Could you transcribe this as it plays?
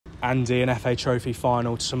Andy, an FA Trophy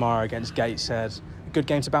final tomorrow against Gateshead. A good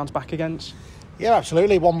game to bounce back against? Yeah,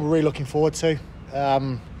 absolutely. One we're really looking forward to.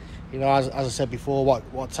 As I said before,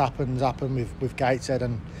 what's happened with Gateshead,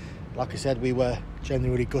 and like I said, we were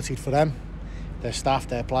genuinely gutted for them, their staff,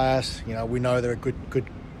 their players. We know they're a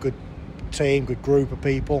good team, good group of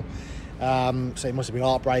people. So it must have been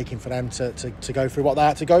heartbreaking for them to go through what they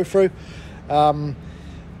had to go through.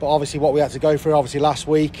 But obviously what we had to go through, last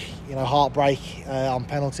week, heartbreak on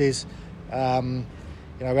penalties.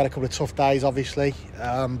 We had a couple of tough days, obviously.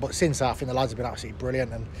 But since that, I think the lads have been absolutely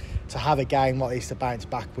brilliant. And to have a game like this to bounce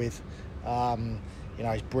back with,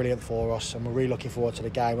 is brilliant for us. And we're really looking forward to the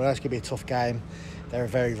game. We know it's going to be a tough game. They're a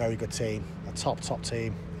very, very good team, a top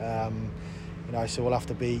team. So we'll have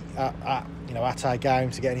to be at our game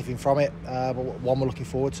to get anything from it. But one we're looking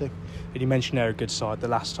forward to. And you mentioned they're a good side. The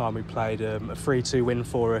last time we played a 3-2 win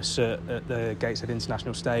for us at the Gateshead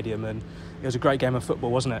International Stadium, and it was a great game of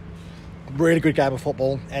football, wasn't it? Really good game of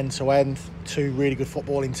football, end to end. Two really good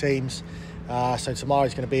footballing teams. So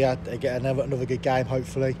tomorrow's going to be another good game,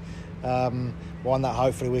 hopefully. One that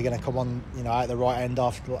hopefully we're going to come on, at the right end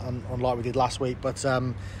of, unlike we did last week. But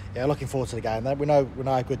looking forward to the game. We know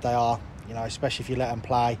how good they are. Especially if you let them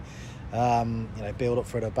play. Build up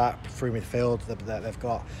through the back, through midfield. They've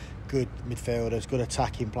got good midfielders, good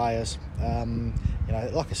attacking players.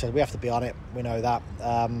 Like I said, we have to be on it. We know that.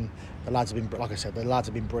 The lads have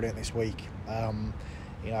been brilliant this week.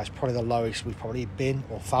 It's probably the lowest we've probably been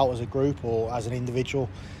or felt as a group or as an individual.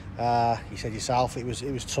 You said yourself, it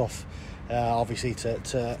was tough, obviously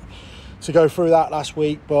to go through that last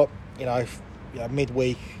week. But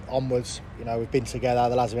midweek onwards, we've been together.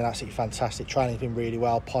 The lads have been absolutely fantastic. Training's been really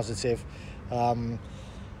well, positive. We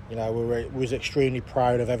was extremely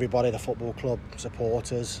proud of everybody, the football club,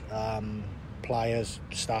 supporters, players,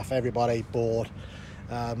 staff, everybody, board.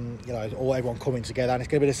 Everyone coming together, and it's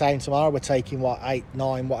going to be the same tomorrow. We're taking 8,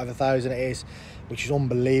 9, whatever thousand it is, which is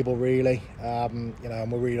unbelievable, really. And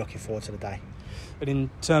we're really looking forward to the day. But in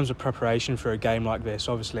terms of preparation for a game like this,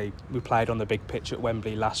 obviously we played on the big pitch at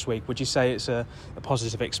Wembley last week. Would you say it's a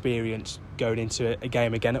positive experience going into a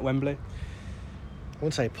game again at Wembley? I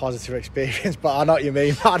wouldn't say positive experience, but I know what you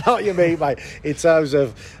mean. Mate. In terms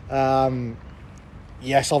of,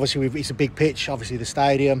 yes, obviously it's a big pitch, obviously the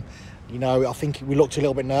stadium. I think we looked a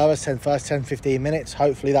little bit nervous first 10, 15 minutes.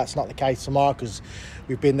 Hopefully that's not the case tomorrow, because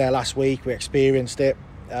we've been there last week, we experienced it.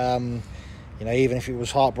 Even if it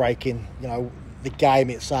was heartbreaking, the game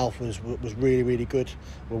itself was really, really good.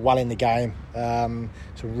 We're well in the game. Some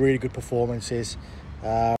really good performances.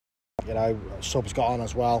 Subs got on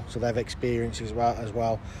as well, so they've experienced as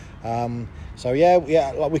well.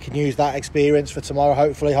 We can use that experience for tomorrow.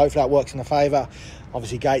 Hopefully that works in the favour.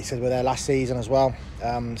 Obviously, Gateshead were there last season as well,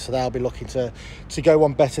 so they'll be looking to go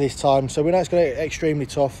one better this time. So we know it's going to be extremely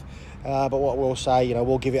tough, but what we'll say,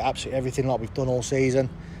 we'll give it absolutely everything like we've done all season.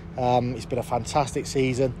 It's been a fantastic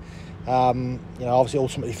season. Obviously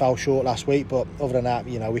ultimately fell short last week, but other than that,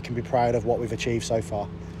 we can be proud of what we've achieved so far.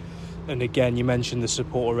 And again, you mentioned the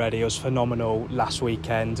support already. It was phenomenal last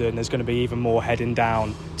weekend, and there's going to be even more heading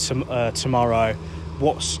down tomorrow.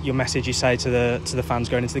 What's your message you say to the fans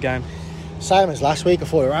going into the game? Same as last week. I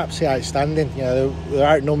thought we were absolutely outstanding. They're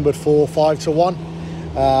outnumbered 4-5 to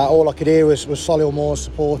 1. All I could hear was Solihull Moors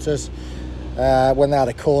supporters. When they had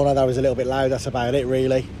a corner, that was a little bit loud. That's about it,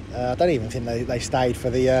 really. I don't even think they stayed for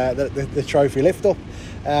the trophy lift up.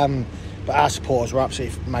 But our supporters were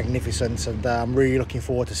absolutely magnificent, and I'm really looking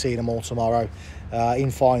forward to seeing them all tomorrow in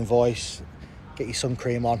fine voice. Get your sun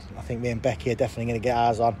cream on. I think me and Becky are definitely going to get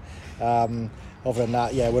ours on. Other than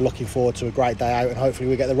that, we're looking forward to a great day out, and hopefully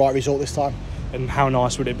we get the right result this time. And how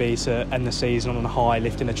nice would it be to end the season on a high,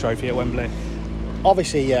 lifting a trophy at Wembley?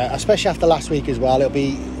 Obviously, especially after last week as well. It'll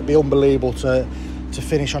be unbelievable to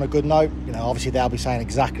finish on a good note. Obviously they'll be saying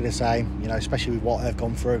exactly the same. Especially with what they've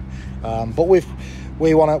gone through. But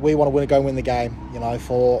we want to go and win the game.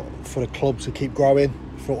 For the club to keep growing,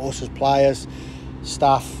 for us as players,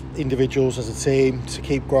 staff, individuals as a team to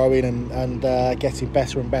keep growing and getting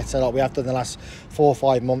better and better like we have done the last 4 or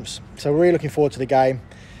 5 months. So we're really looking forward to the game.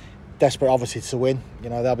 Desperate, obviously, to win.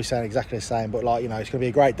 They'll be saying exactly the same. But it's going to be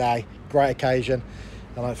a great day, great occasion,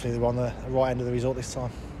 and hopefully they're on the right end of the result this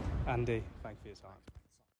time. Andy,